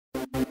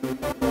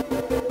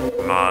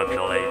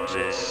modulate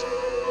this.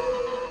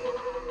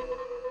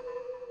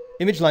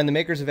 ImageLine, the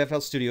makers of FL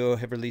Studio,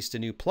 have released a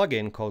new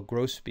plugin called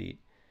Grosbeat.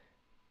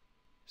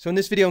 So in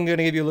this video, I'm going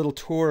to give you a little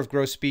tour of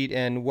Grosbeat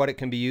and what it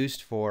can be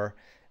used for.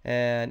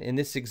 And in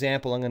this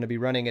example, I'm going to be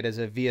running it as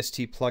a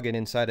VST plugin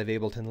inside of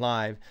Ableton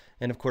Live.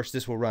 And of course,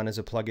 this will run as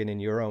a plugin in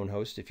your own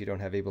host if you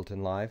don't have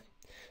Ableton Live.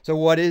 So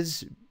what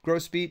is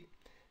Grosbeat?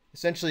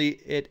 Essentially,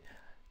 it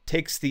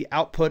takes the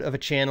output of a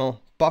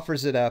channel,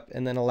 buffers it up,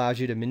 and then allows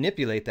you to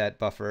manipulate that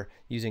buffer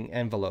using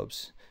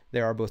envelopes.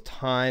 There are both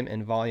time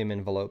and volume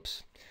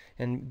envelopes.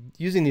 And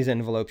using these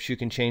envelopes, you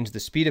can change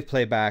the speed of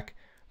playback,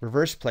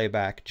 reverse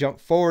playback, jump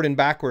forward and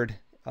backward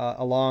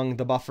along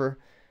the buffer,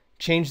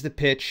 change the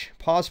pitch,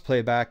 pause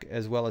playback,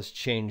 as well as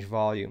change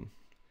volume.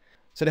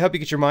 So to help you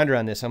get your mind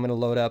around this, I'm going to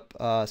load up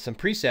some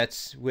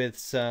presets with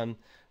some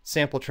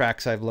sample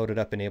tracks I've loaded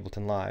up in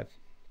Ableton Live.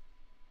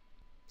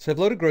 So I've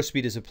loaded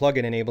Grosbeat as a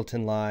plugin in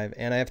Ableton Live,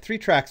 and I have 3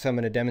 tracks I'm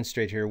going to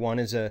demonstrate here. One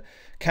is a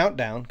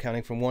countdown,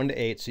 counting from 1 to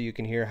 8, so you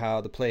can hear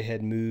how the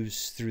playhead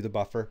moves through the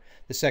buffer.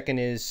 The second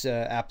is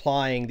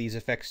applying these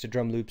effects to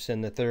drum loops,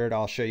 and the third,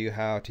 I'll show you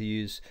how to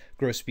use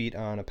Grosbeat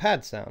on a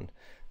pad sound.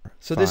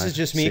 So this is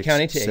just me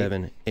counting to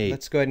 7, 8.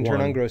 Let's go ahead and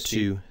turn on Grosbeat.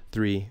 2,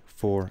 3,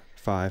 4,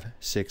 5,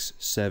 6,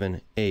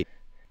 7, 8.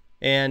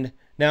 And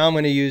now I'm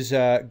going to use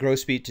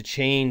Grosbeat to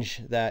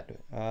change that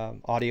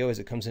audio as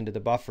it comes into the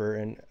buffer.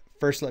 And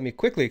first, let me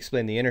quickly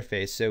explain the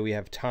interface. So we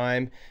have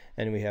time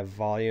and we have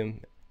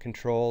volume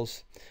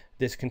controls.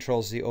 This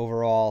controls the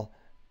overall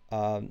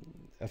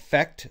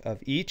effect of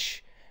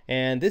each.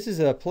 And this is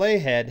a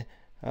playhead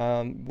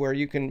where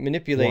you can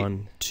manipulate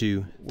 1,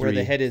 2, 3, where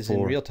the head is 4,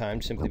 in real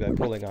time simply by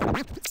pulling on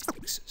it.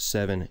 6,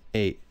 7,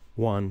 8.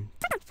 1,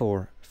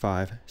 4,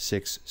 5,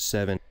 6,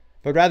 7.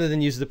 But rather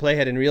than use the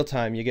playhead in real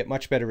time, you get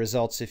much better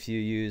results if you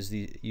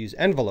use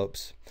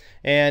envelopes.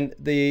 And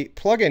the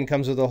plugin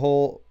comes with a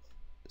whole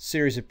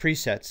series of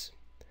presets.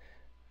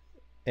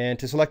 And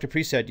to select a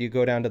preset, you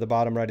go down to the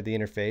bottom right of the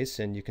interface,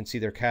 and you can see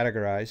they're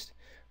categorized.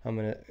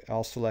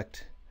 I'll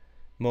select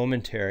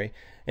momentary.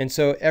 And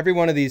so every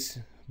one of these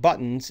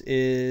buttons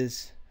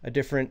is a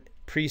different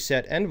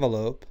preset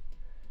envelope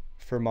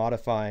for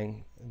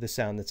modifying the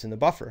sound that's in the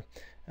buffer.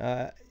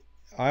 I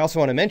also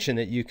want to mention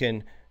that you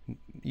can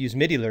use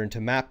MIDI learn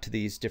to map to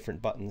these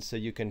different buttons, so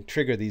you can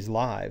trigger these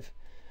live.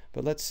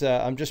 But let's,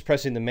 I'm just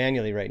pressing them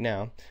manually right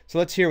now. So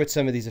let's hear what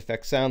some of these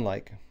effects sound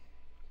like.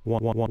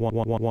 5,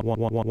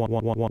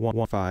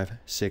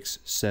 6,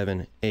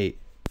 7, 8.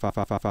 5,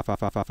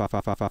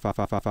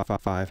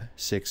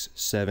 6,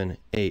 7,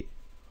 8.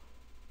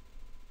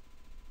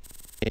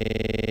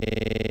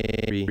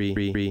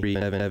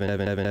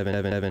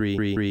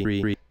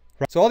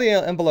 So all the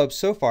envelopes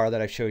so far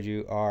that I've showed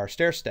you are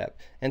stair step,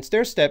 and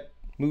stair step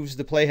moves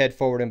the playhead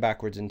forward and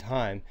backwards in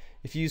time.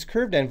 If you use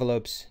curved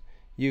envelopes,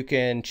 you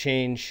can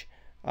change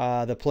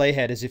the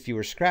playhead as if you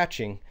were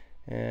scratching,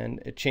 and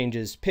it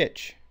changes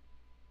pitch.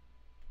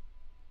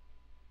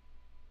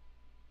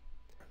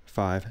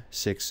 5,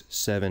 6,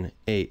 7,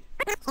 8.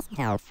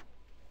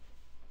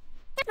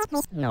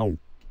 No.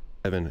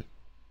 7.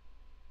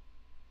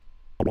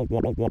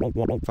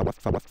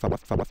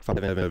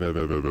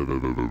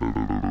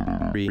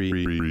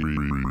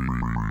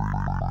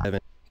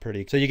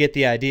 So you get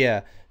the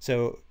idea.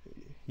 So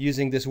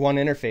using this one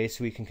interface,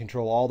 we can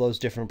control all those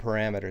different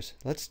parameters.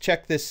 Let's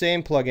check this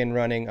same plugin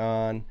running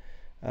on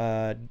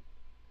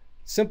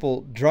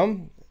simple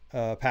drum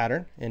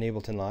pattern in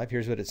Ableton Live.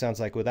 Here's what it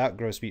sounds like without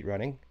Grosbeat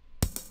running.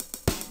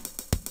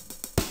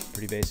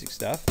 Pretty basic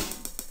stuff.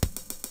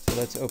 So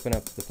let's open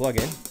up the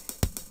plugin.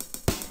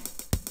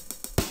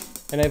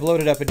 And I've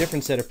loaded up a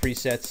different set of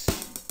presets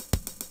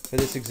for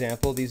this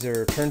example. These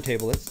are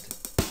turntablists.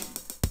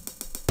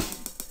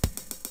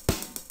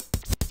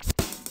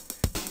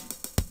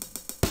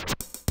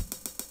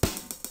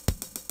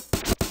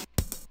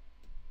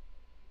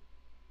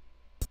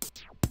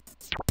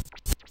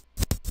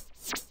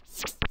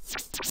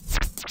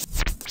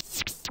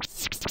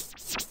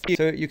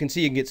 So you can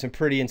see you can get some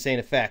pretty insane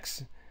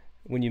effects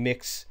when you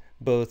mix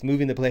both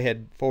moving the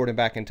playhead forward and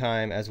back in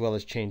time as well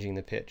as changing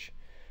the pitch.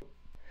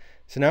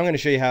 So now I'm going to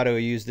show you how to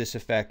use this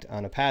effect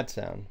on a pad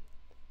sound.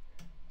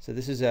 So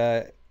this is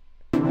a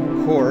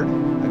chord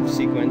I've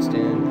sequenced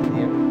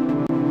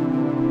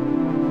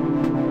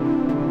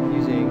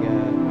using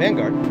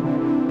Vanguard.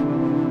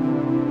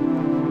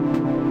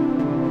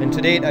 And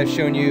to date I've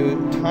shown you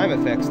time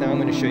effects. Now I'm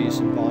going to show you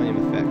some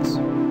volume effects.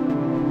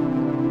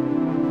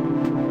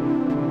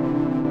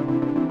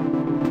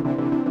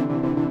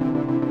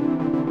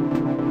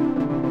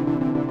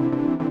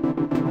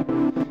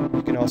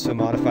 You can also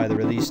modify the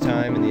release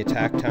time and the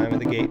attack time of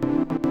the gate.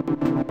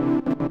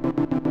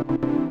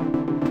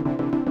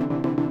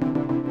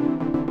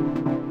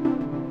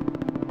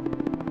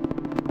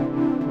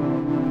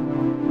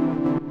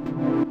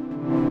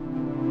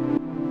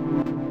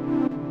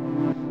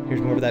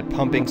 Here's more of that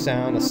pumping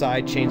sound, a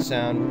side chain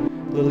sound,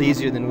 a little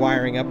easier than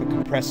wiring up a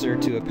compressor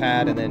to a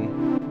pad and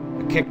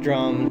then a kick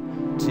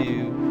drum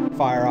to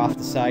fire off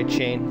the side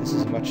chain. This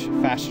is a much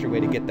faster way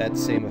to get that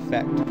same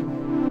effect.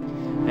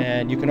 And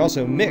And you can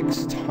also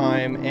mix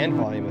time and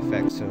volume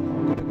effects. So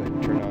I'm going to go ahead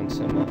and turn on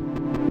some.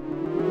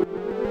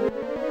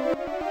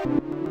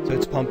 So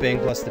it's pumping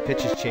plus the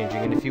pitch is changing.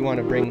 And if you want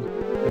to bring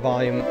the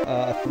volume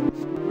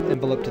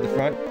envelope to the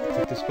front,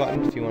 click this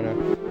button. If you want to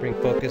bring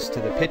focus to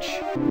the pitch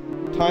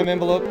time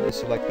envelope, you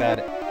select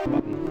that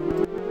button.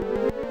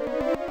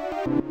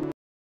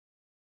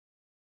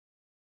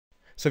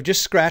 So I've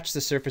just scratched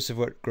the surface of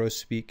what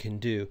Gross Beat can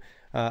do.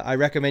 I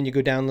recommend you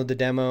go download the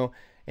demo,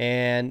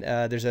 and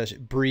there's a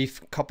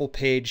brief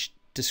couple-page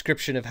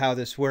description of how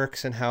this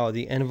works and how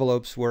the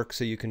envelopes work,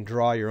 so you can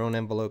draw your own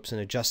envelopes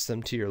and adjust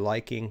them to your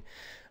liking.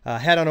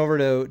 Head on over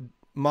to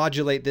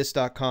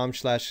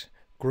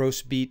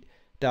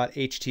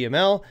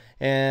modulatetthis.com/grossbeat.html,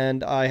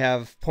 and I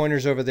have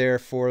pointers over there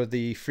for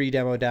the free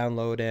demo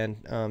download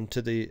and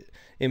to the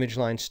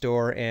ImageLine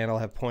store, and I'll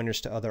have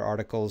pointers to other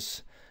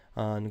articles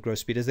on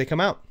Gross Beat as they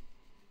come out.